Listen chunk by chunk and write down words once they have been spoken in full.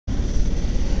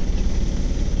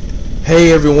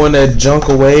Hey everyone at Junk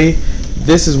Away,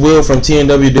 this is Will from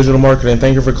TNW Digital Marketing.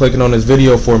 Thank you for clicking on this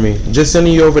video for me. Just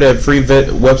sending you over that free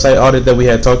website audit that we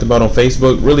had talked about on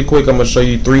Facebook. Really quick, I'm going to show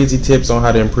you 3 easy tips on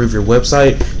how to improve your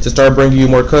website to start bringing you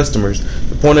more customers.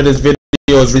 The point of this video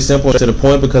is really simple to the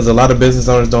point because a lot of business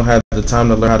owners don't have the time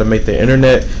to learn how to make the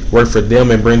internet work for them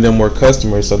and bring them more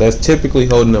customers. So that's typically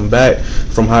holding them back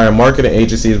from hiring marketing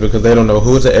agencies because they don't know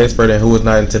who is an expert and who is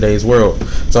not in today's world.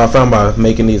 So I found by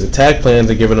making these attack plans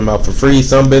and giving them out for free,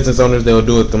 some business owners, they'll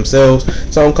do it themselves.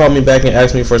 So call me back and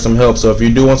ask me for some help. So if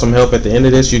you do want some help at the end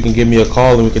of this, you can give me a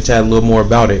call and we can chat a little more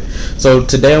about it. So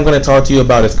today I'm going to talk to you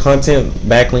about is content,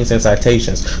 backlinks, and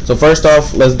citations. So first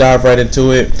off, let's dive right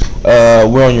into it.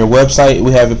 We're on your website.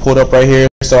 We have it pulled up right here.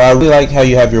 So I really like how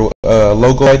you have your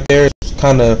logo right there. It's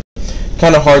kind of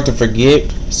hard to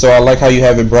forget. So I like how you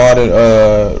have it broad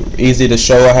and easy to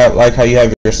show. I like how you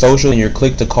have your social and your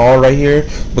click to call right here,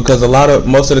 because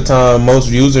most of the time most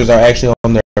users are actually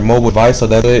on their mobile device, so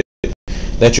that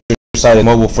your site is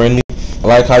mobile friendly. I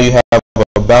like how you have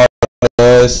about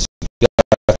us, you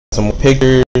got some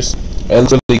pictures.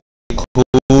 It's really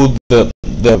cool.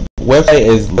 The website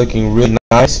is looking really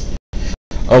nice.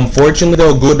 Unfortunately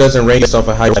though, Google doesn't rank based off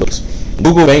of how it looks.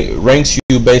 Google ranks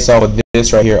you based off of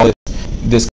this right here,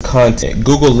 this content.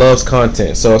 Google loves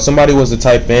content. So if somebody was to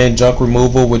type in junk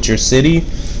removal with your city,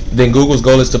 then Google's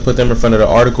goal is to put them in front of the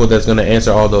article that's going to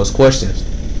answer all those questions,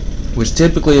 which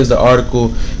typically is the article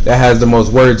that has the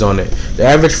most words on it. The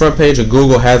average front page of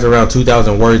Google has around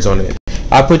 2,000 words on it.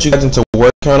 I put you guys into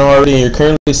word count already, and you're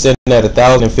currently sitting at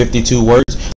 1,052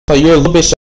 words. So you're a little bit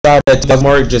shy at that 2,000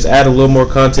 mark. Just add a little more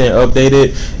content, update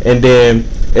it, and then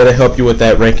it'll help you with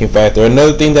that ranking factor.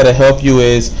 Another thing that'll help you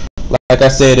is, like I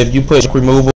said, if you put junk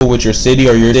removal with your city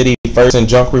or your city first in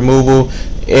junk removal,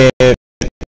 and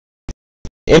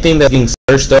anything that's being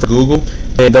searched up for Google,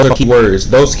 then those are keywords.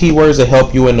 Those keywords will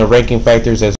help you in the ranking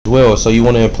factors as well. So you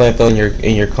want to implant those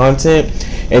in your content,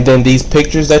 and then these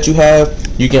pictures that you have,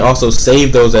 you can also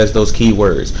save those as those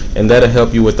keywords, and that'll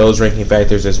help you with those ranking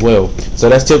factors as well. So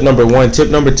that's tip number 1. Tip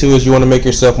number 2 is you want to make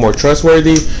yourself more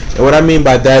trustworthy, and what I mean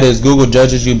by that is Google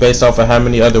judges you based off of how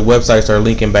many other websites are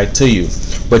linking back to you.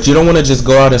 But you don't want to just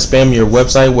go out and spam your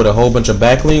website with a whole bunch of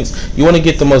backlinks. You want to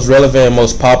get the most relevant and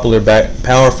most powerful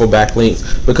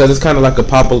backlinks, because it's kind of like a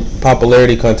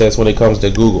popularity contest when it comes to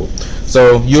Google.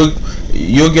 So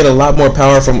you'll get a lot more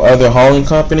power from other hauling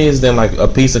companies than like a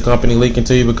pizza company linking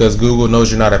to you, because Google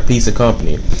knows you're not a pizza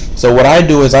company. So what I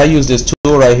do is I use this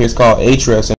tool right here. It's called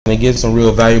Ahrefs, and it gives some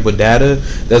real valuable data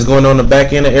that's going on the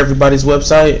back end of everybody's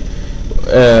website,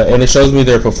 and it shows me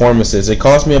their performances. It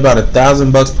costs me about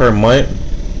 $1,000 per month.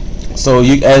 So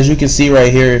as you can see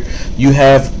right here, you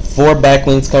have 4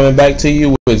 backlinks coming back to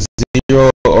you with 0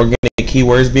 organic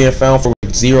keywords being found for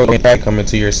 0 impact coming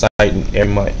to your site every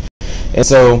month. And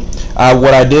so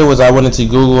what I did was I went into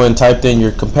Google and typed in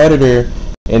your competitor,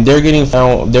 and they're getting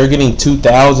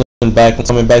 2,000 backlinks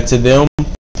coming back to them.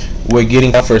 We're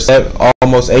getting for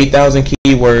almost 8,000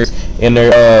 keywords, and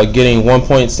they're getting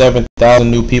 1.7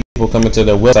 thousand new people coming to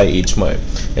their website each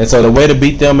month. And so the way to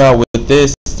beat them out with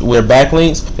their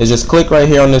backlinks is just click right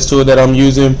here on this tool that I'm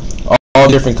using. All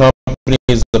different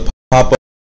companies to pop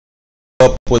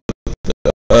up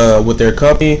with their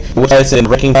company websites and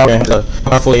ranking power and how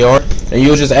powerful they are, and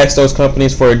you'll just ask those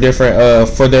companies for a different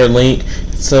for their link,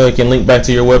 so it can link back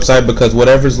to your website, because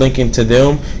whatever's linking to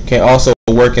them can also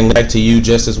work and link back to you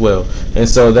just as well. And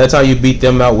so that's how you beat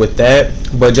them out with that.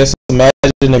 But just imagine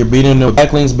that you're beating them with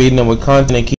backlinks, beating them with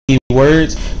content and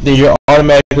keywords, then you're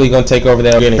automatically going to take over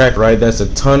that organic track, right? That's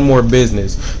a ton more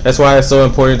business. That's why it's so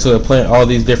important to implant all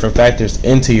these different factors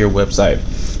into your website.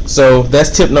 So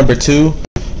that's tip number 2.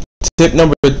 Tip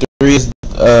number 3 is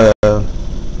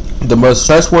the most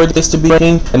trustworthy place to be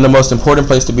ranking, and the most important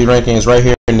place to be ranking is right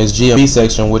here in this GMB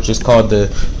section, which is called the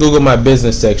Google My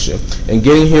Business section. And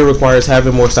getting here requires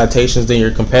having more citations than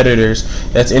your competitors.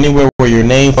 That's anywhere where your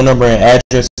name, phone number, and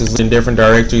address is in different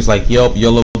directories like Yelp,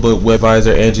 Yellow Book,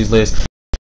 WebAdvisor, Angie's List,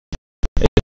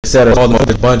 etc.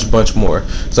 A bunch more.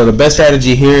 So the best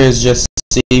strategy here is just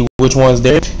see which one's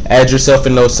there, add yourself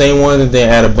in those same ones, and then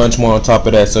add a bunch more on top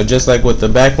of that. So just like with the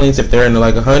backlinks, if they're in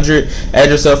like 100, add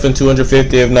yourself in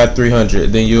 250, if not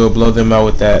 300, then you'll blow them out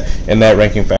with that and that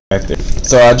ranking factor.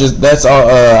 So that's all.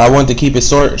 I wanted to keep it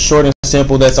short and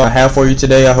simple. That's all I have for you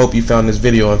today. I hope you found this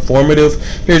video informative.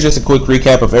 Here's just a quick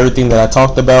recap of everything that I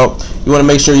talked about. You want to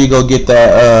make sure you go get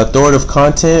that authoritative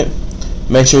content.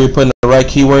 Make sure you're putting the right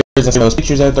keywords and those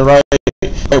pictures at the right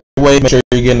way, make sure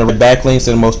you're getting the right backlinks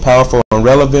and the most powerful and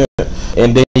relevant,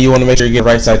 and then you want to make sure you get the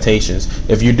right citations.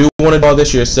 If you do want to do all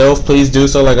this yourself, please do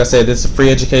so. Like I said, this is a free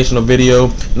educational video,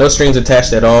 no strings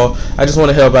attached at all. I just want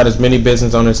to help out as many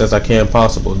business owners as I can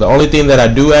possible. The only thing that I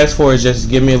do ask for is just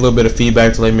give me a little bit of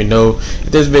feedback to let me know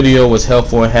if this video was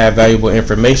helpful and had valuable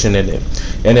information in it.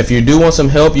 And if you do want some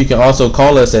help, you can also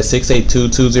call us at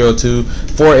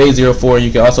 682-202-4804.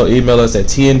 You can also email us at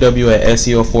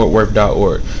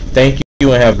tnw@seofortworth.org. Thank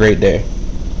you and have a great day.